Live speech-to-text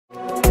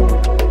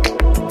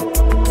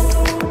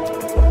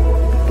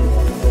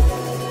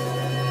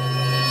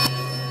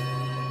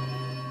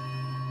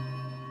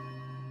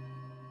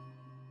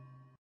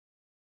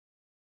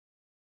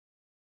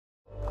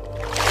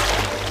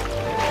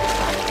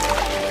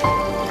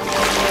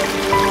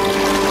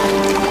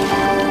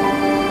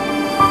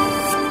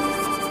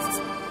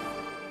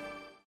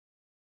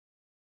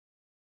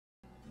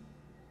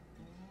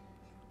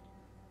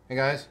Hey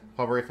guys,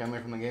 Paul family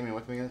from the gaming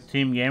with me guys.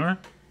 Team Gamer.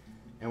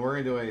 And we're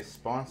going to do a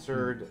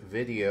sponsored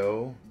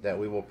video that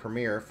we will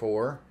premiere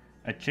for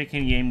A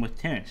chicken game with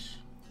tennis.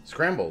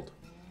 Scrambled.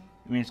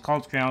 I mean, it's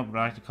called Scrambled, but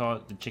I like to call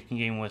it the chicken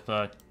game with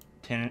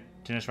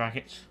tennis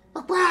rackets.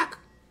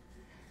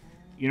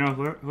 You know,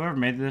 whoever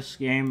made this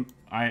game,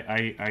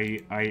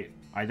 I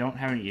don't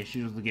have any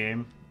issues with the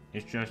game.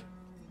 It's just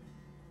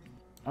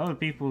other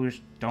people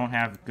just don't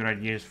have good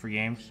ideas for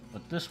games.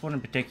 But this one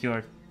in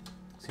particular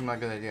seemed like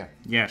a good idea.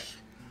 Yes.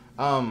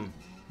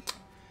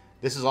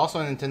 This is also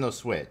on Nintendo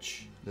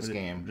Switch. This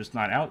game, just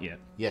not out yet.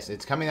 Yes,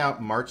 it's coming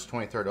out March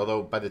 23rd.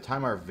 Although by the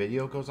time our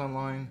video goes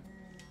online,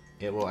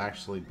 it will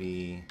actually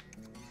be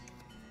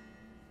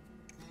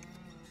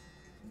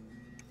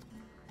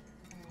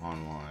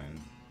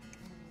online.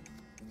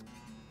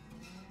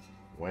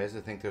 Why does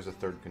it think there's a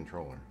third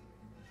controller?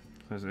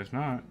 Because there's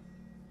not.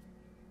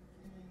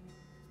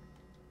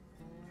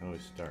 How do we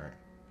start?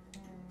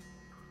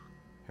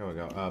 Here we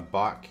go.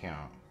 Bot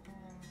count.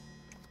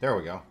 There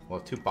we go. We'll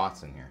have 2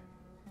 bots in here.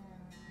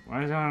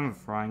 Why is that on a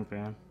frying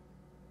pan?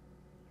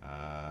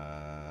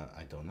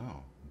 I don't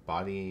know.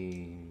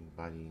 Body.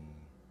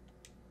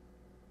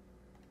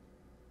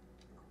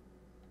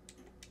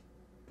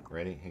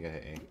 Ready? You got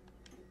hit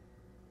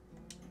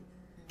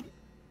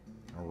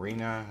A.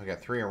 Arena. We got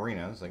 3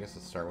 arenas. I guess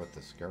let's start with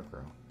the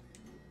scarecrow.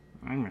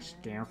 I'm a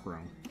scarecrow.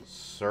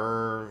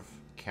 Serve,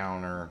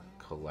 counter,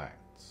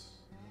 collect.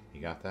 You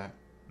got that?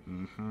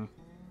 Mm-hmm.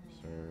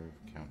 Serve,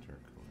 counter,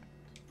 collect.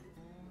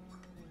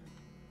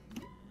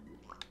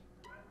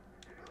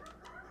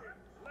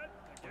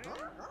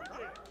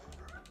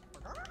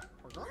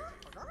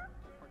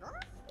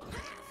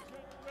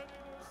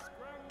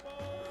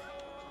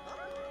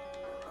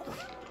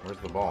 Where's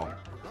the ball?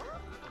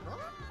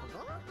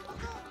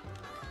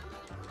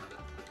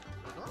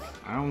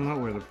 I don't know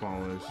where the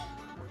ball is.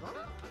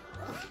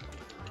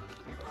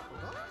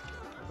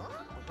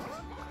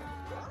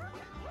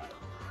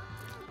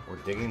 We're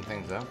digging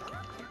things up?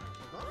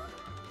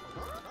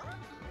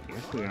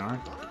 Yes, we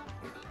are.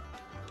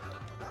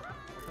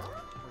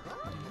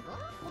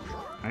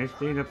 I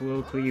stayed up a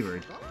little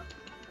cleaver.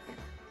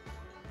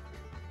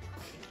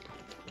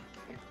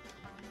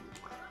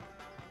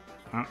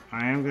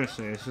 I am gonna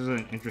say this is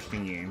an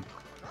interesting game.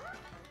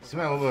 Seems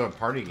like a little bit of a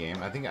party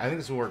game. I think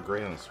this will work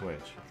great on the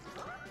Switch.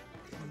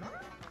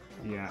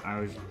 Yeah,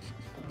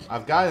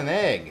 I've got an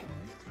egg.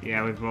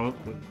 Yeah, we both.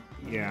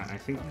 Yeah, I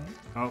think.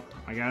 Oh,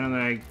 I got an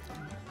egg.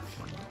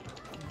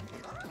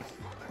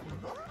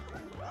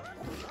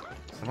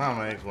 Somehow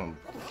my eggs went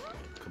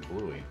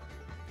kablooey.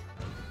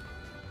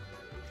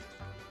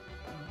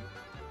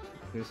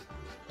 This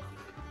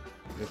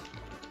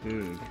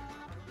dude.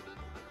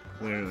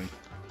 Clearly.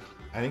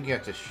 I think you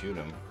have to shoot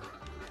him.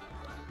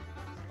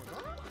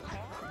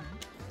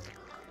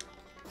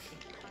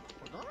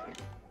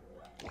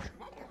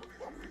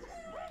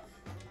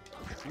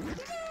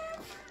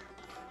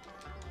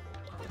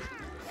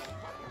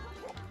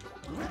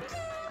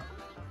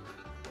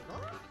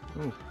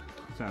 Oh,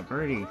 it's that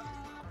birdie.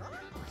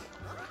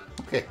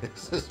 Okay,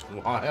 this is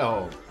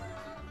wild.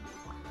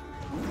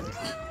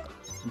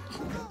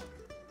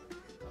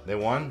 They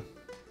won?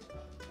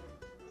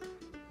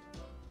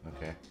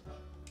 Okay.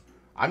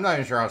 I'm not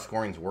even sure how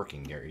scoring's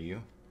working, Gary. Are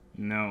you?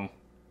 No.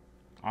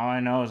 All I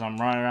know is I'm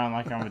running around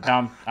like I'm a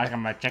dumb, like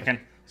I'm a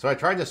chicken. So I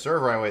tried to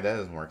serve right away. That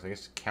doesn't work. So I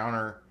guess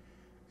counter,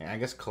 and I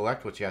guess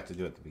collect what you have to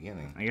do at the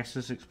beginning. I guess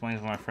this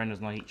explains why my friend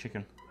does not eat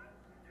chicken.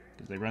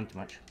 Because they run too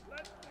much.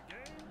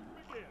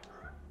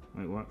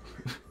 Wait, what?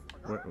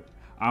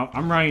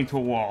 I'm running into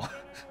a wall.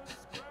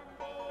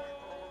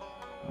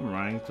 I'm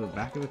running to the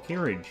back of the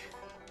carriage.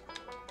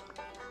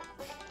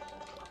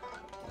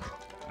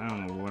 I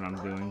don't know what I'm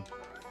doing.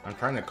 I'm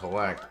trying to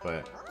collect,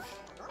 but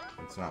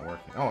it's not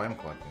working. Oh, I am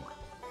collecting.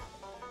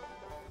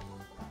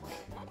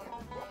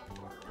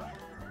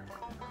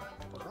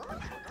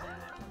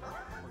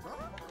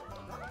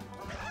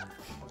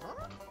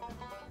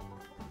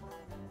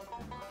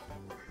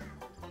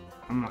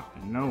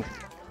 No.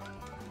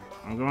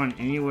 I'm going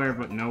anywhere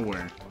but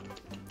nowhere.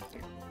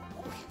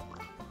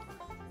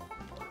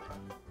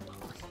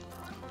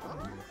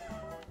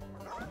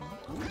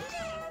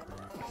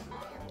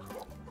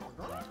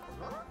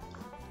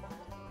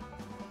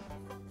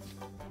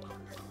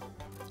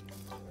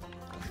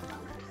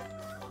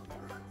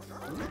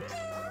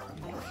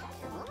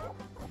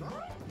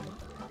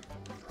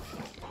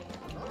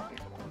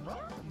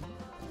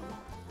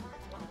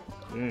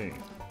 Hey.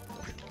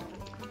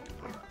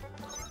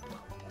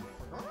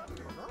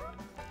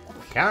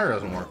 Counter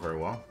doesn't work very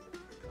well.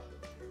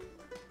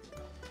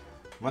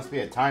 Must be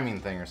a timing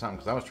thing or something,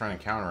 because I was trying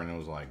to counter and it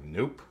was like,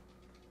 nope.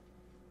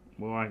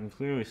 Well, I can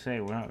clearly say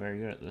we're not very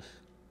good at this.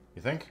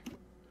 You think?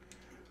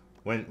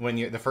 When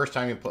you the first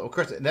time you play, of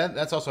course,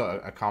 that's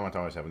also a comment I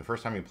always have. The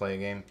first time you play a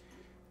game,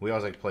 we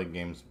always like to play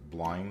games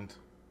blind.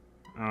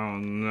 Oh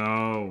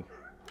no.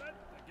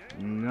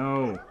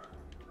 No.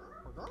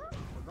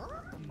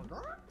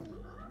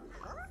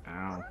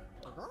 Ow.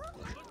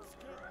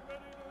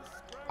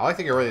 I like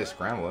to get ready to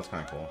scramble. That's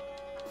kind of cool.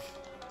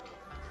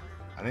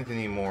 I think they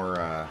need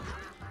more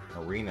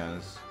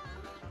arenas.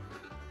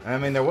 I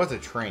mean, there was a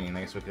training.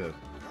 I guess we could.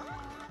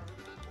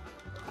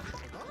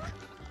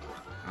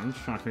 I'm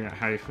just trying to figure out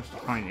how you're supposed to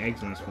find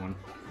eggs in this one.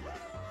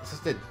 It's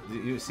just that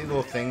you see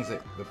little things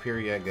that appear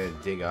you gotta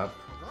dig up,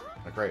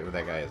 like right where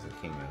that guy is, the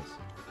king is.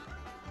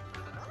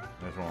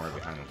 There's one right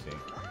behind him. See.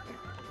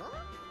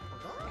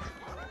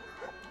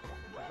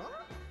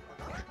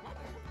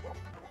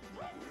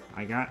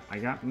 I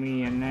got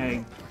me an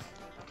egg.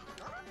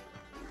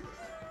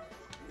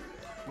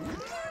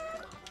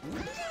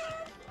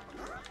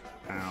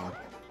 Ow.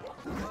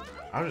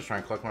 I was just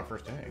trying to collect my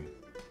first egg.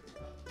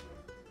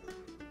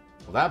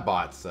 Well, that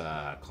bot's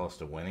close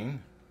to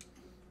winning.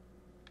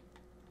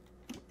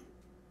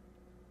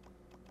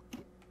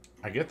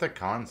 I get the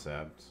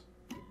concept.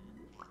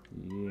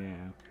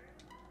 Yeah.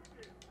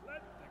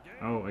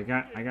 Oh, I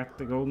got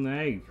the golden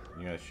egg.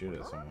 You gotta shoot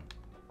at someone.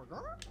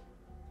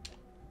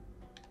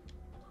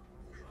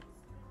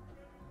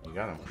 You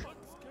got him.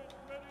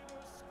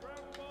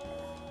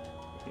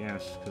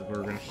 Yes, because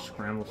we're gonna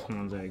scramble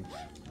someone's eggs.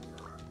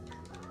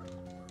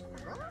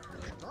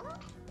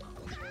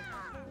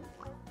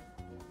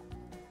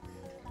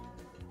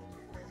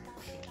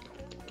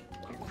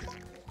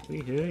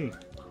 Hey.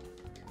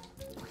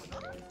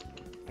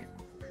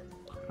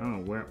 I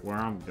don't know where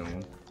I'm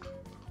going.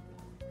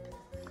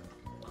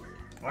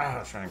 Wow, I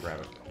was trying to grab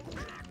it.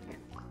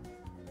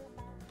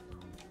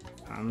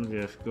 I'm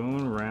just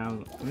going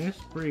around. I mean, it's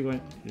a pretty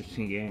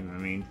interesting game. I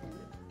mean,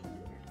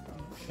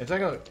 it's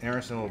like an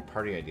interesting little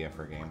party idea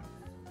for a game.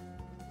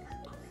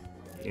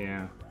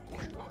 Yeah.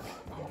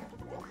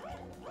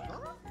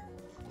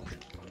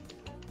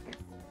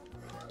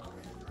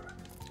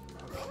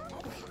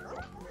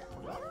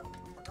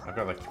 I've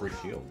got like 3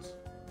 shields.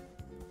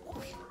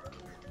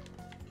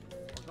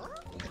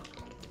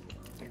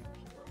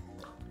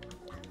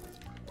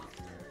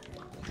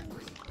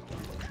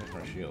 There's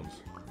my shields.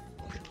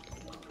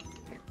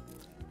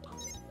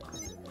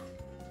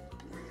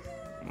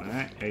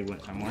 Alright, egg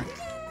went somewhere.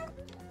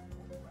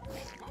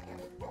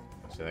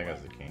 See, that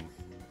guy's the king.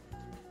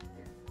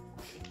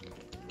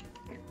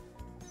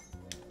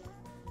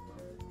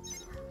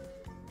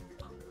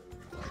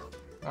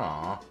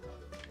 Aww.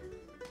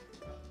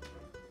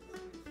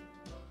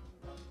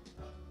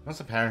 What's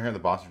the pattern here? The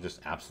boss are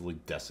just absolutely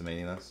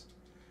decimating us.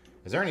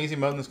 Is there an easy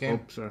mode in this game?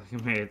 Oops, you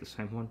made it the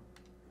same one.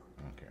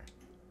 Okay.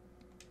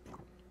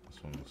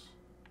 This one's...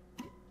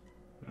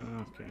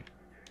 Okay.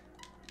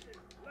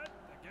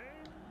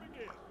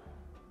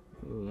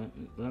 Ooh,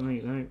 let me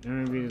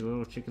be the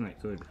little chicken that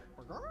could.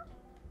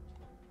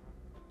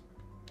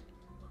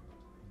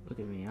 Look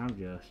at me, I'm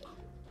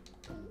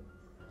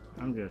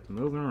just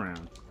moving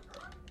around.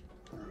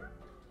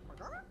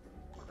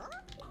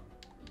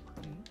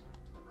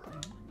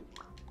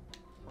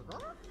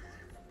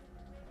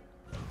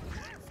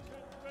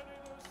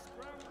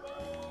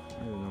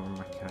 I don't know where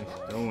my guy's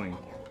going.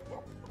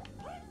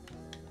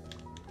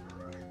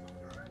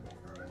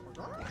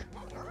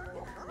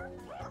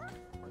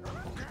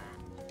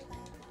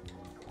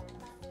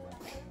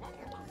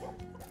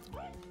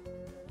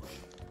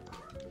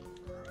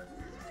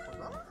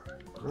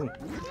 Ooh.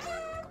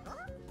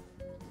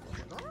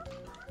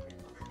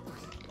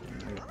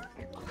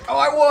 Oh,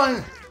 I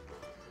won!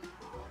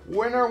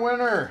 Winner,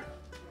 winner!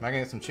 Am I gonna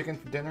get some chicken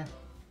for dinner?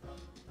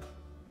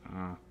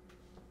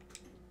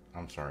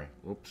 I'm sorry.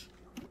 Whoops.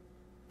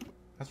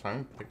 That's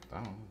fine. I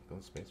don't know. Go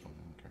to space one.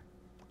 I don't care.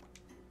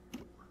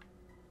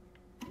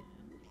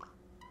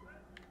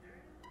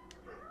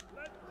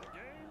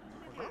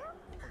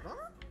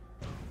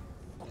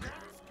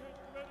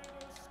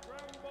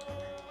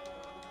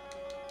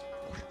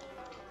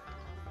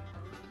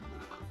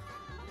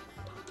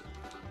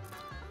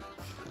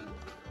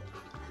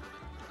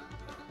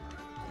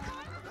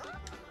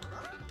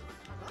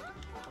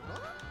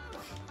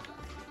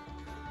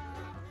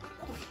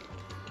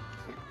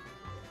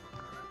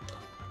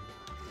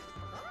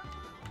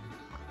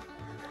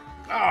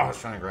 Oh, I was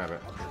trying to grab it.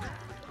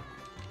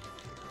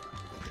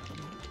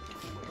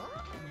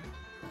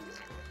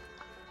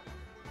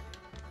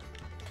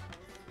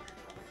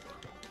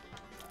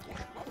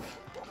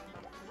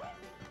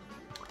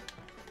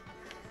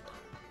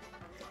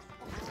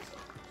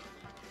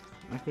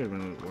 That could have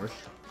been a little worse.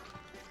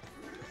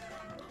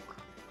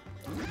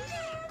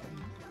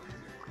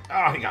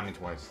 Oh, he got me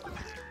twice.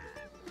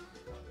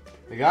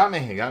 He got me.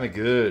 He got me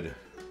good.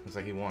 Looks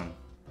like he won.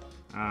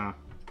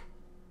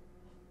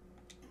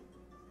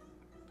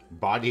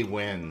 Body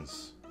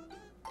wins.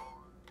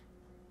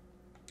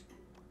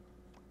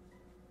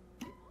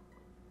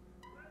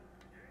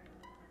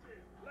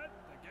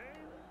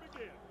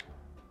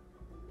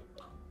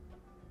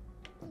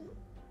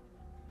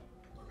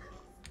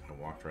 I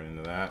walked right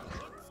into that.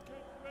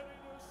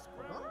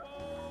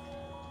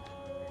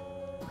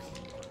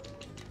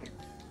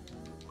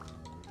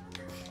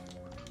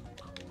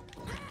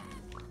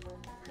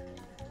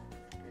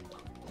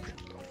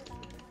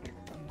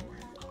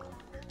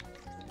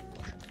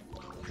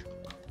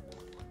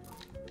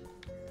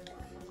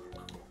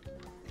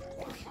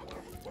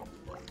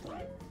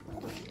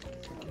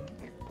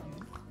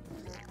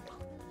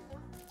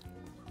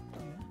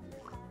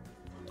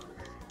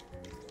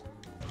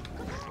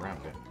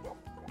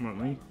 What,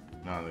 me?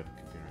 No, the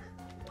computer.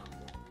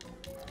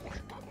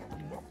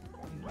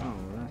 Oh,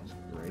 that's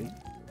great.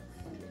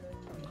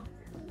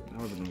 That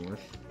would've been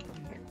worse.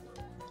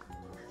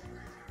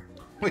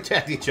 We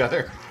tagged each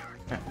other.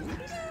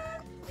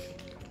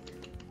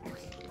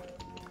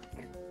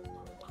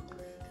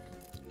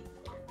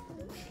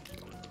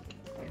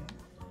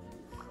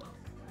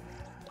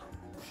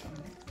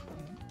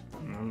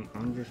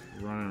 I'm just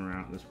running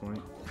around at this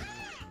point.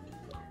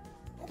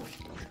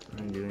 I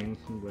didn't do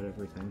anything but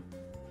everything.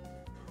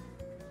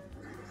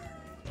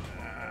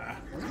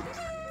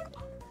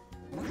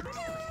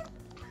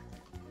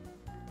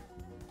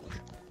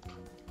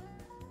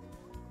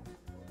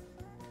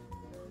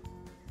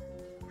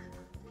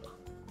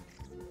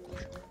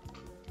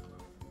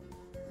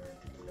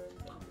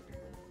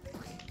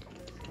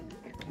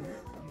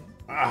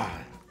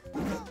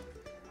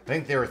 I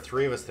think there were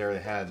 3 of us there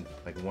that had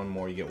like one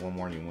more. You get one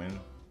more and you win.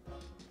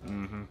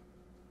 Mm-hmm.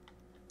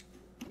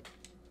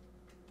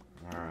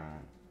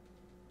 Alright.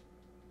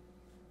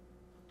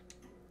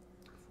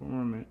 4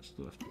 more minutes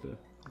left to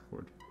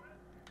record.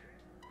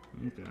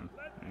 Okay.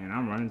 And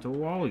I'm running into a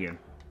wall again.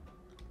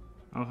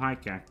 Oh, hi,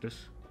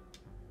 Cactus.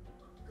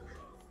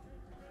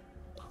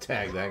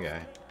 Tag that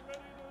guy.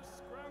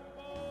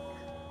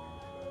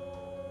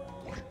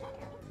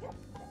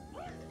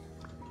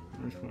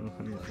 Which one of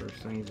the first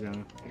things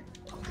gonna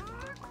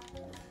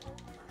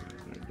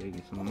start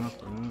digging something up,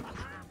 right?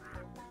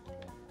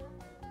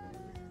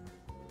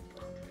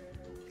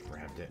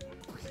 Grabbed it.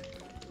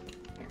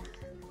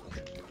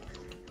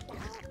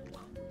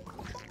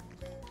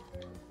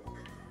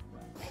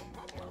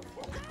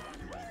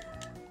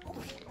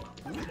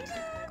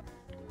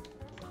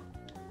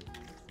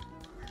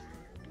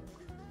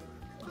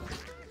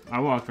 I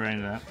walked right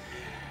into that.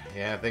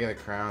 Yeah, if they get a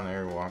crown,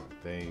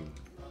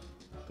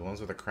 the ones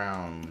with the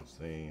crowns,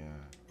 you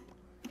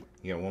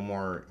get one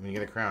more. When you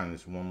get a crown,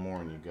 it's one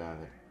more, and you got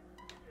it.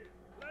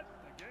 Let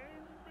the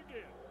game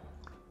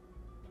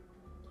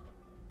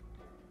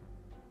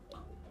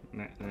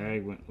begin. That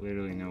egg went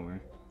literally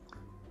nowhere.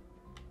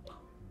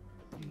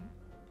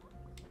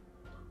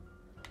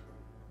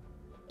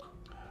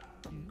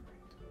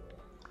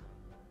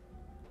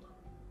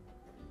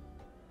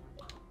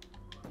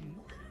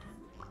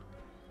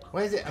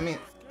 What is it? I mean,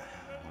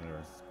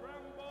 whatever.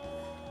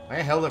 I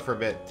held it for a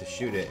bit to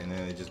shoot it, and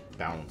then it just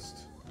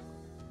bounced.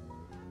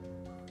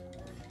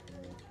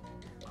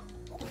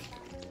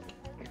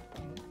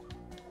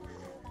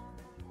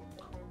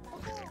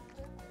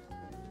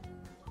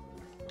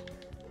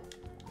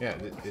 Yeah,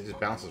 it just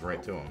bounces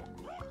right to him.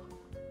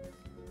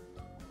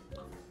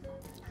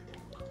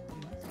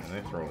 And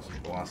they throw some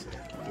velocity.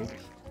 Oops.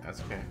 That's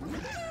okay.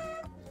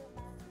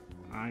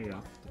 I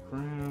got the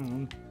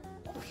crown.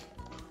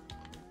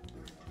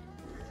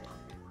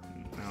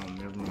 Oh,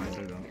 never mind,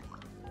 I don't.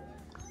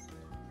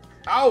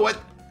 Oh,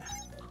 what?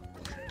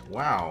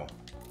 Wow.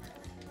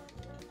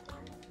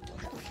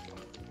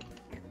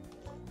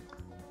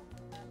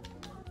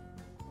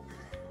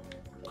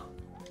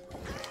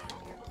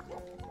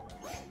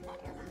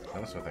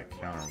 That's what that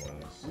counter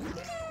was.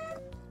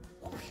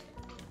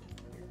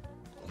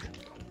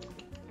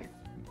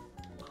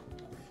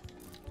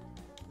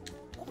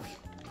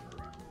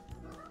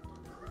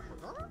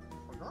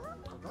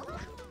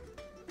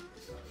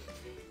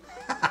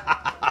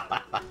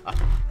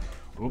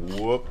 Oops.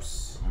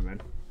 Whoops. My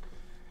bad.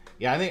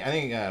 Yeah, I think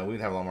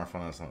we'd have a lot more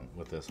fun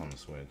with this on the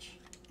Switch.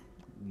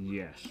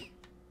 Yes.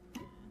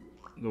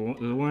 The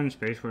one in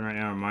Space Force right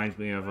now reminds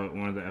me of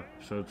one of the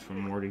episodes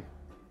from Morty.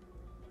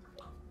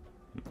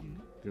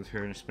 Because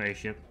here in a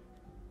spaceship.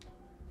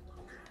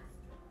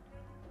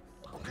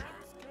 I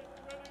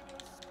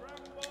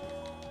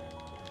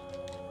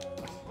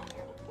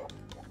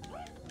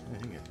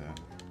didn't get that.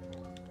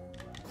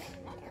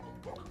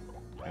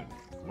 And,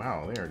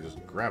 wow, they are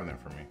just grabbing it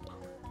from me.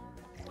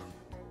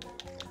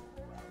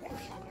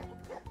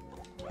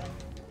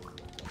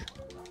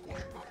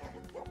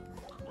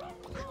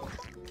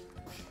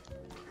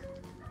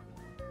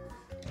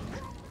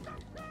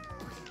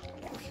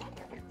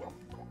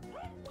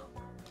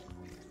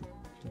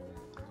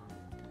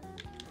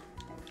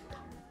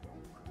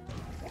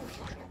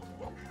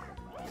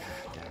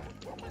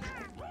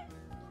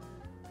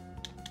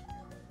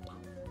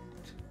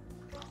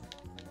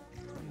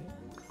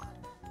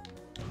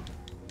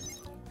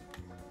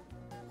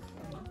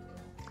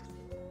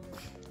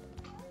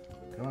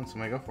 Come on,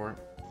 somebody go for it.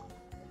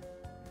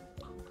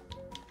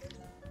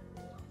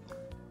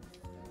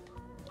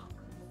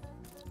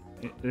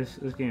 This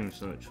game is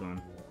so much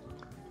fun.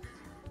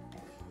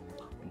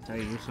 Until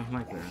you do something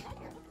like that.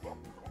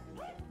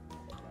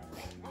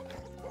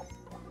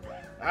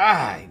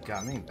 Ah, he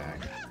got me back.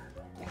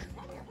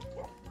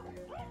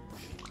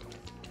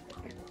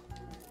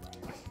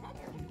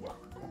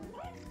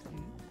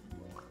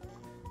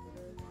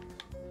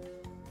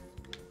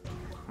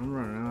 I'm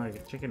running around like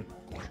a chicken.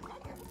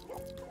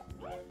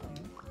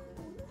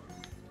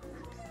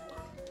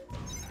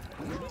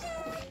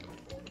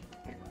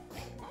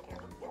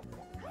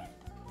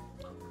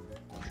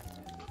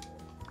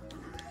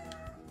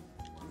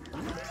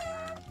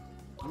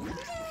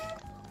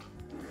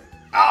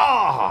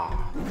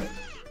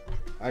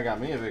 I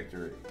got me a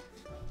victory.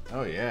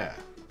 Oh, yeah.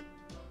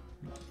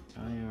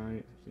 Oh, yeah,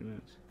 alright. 2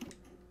 minutes.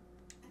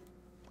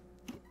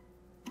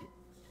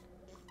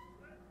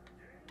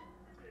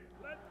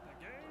 Let the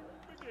game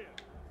begin.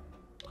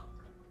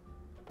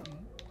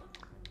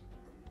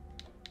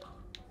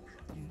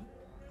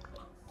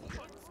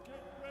 Let's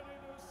get ready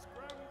to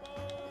scramble.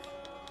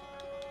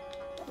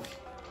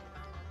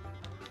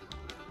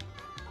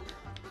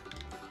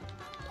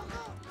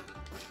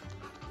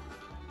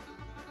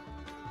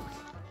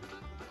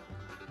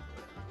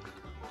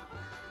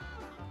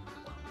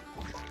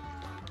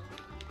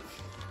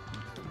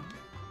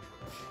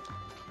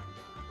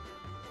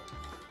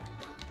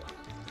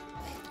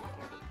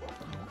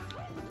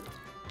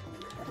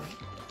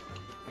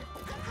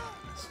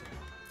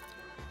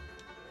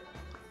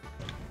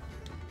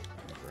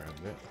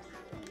 Grabbed it.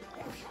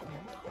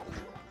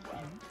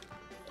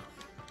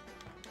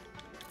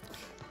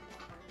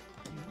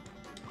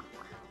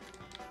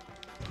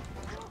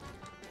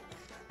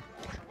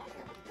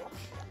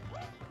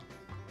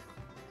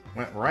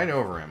 Went right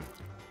over him.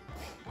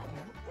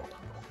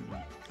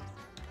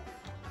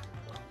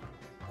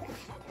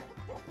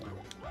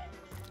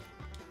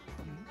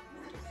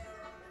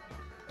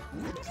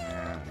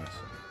 Yeah, that's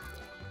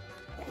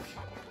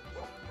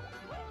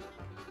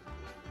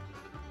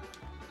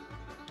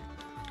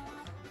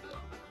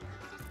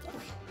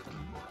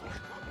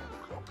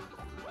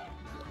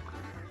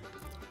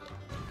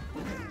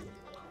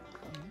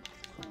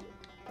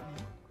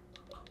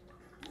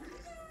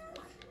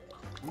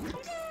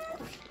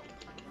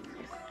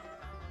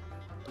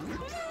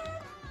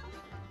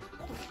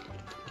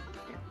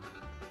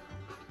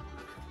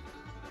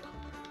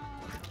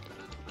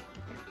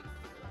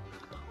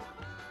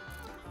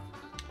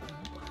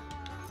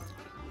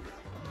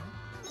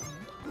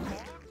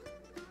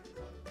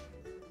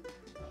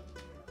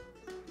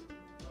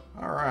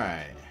all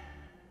right.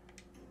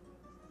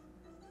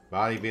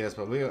 Body beat us,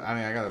 but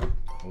I got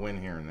a win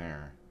here and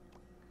there.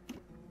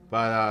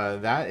 But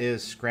that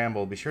is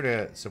Scrambled. Be sure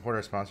to support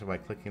our sponsor by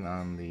clicking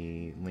on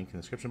the link in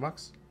the description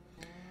box.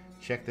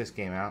 Check this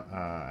game out.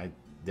 I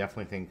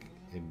definitely think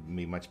it'd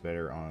be much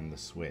better on the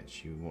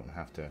Switch. You won't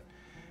have to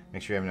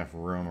make sure you have enough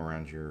room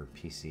around your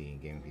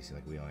PC, gaming PC.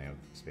 Like we only have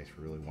space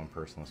for really one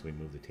person unless we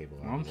move the table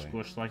out I'm of the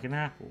way. squished like an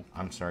apple.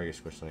 I'm sorry you're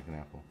squished like an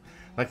apple.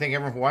 I'd like to thank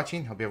everyone for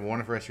watching. Hope you have a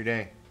wonderful rest of your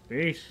day.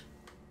 Peace.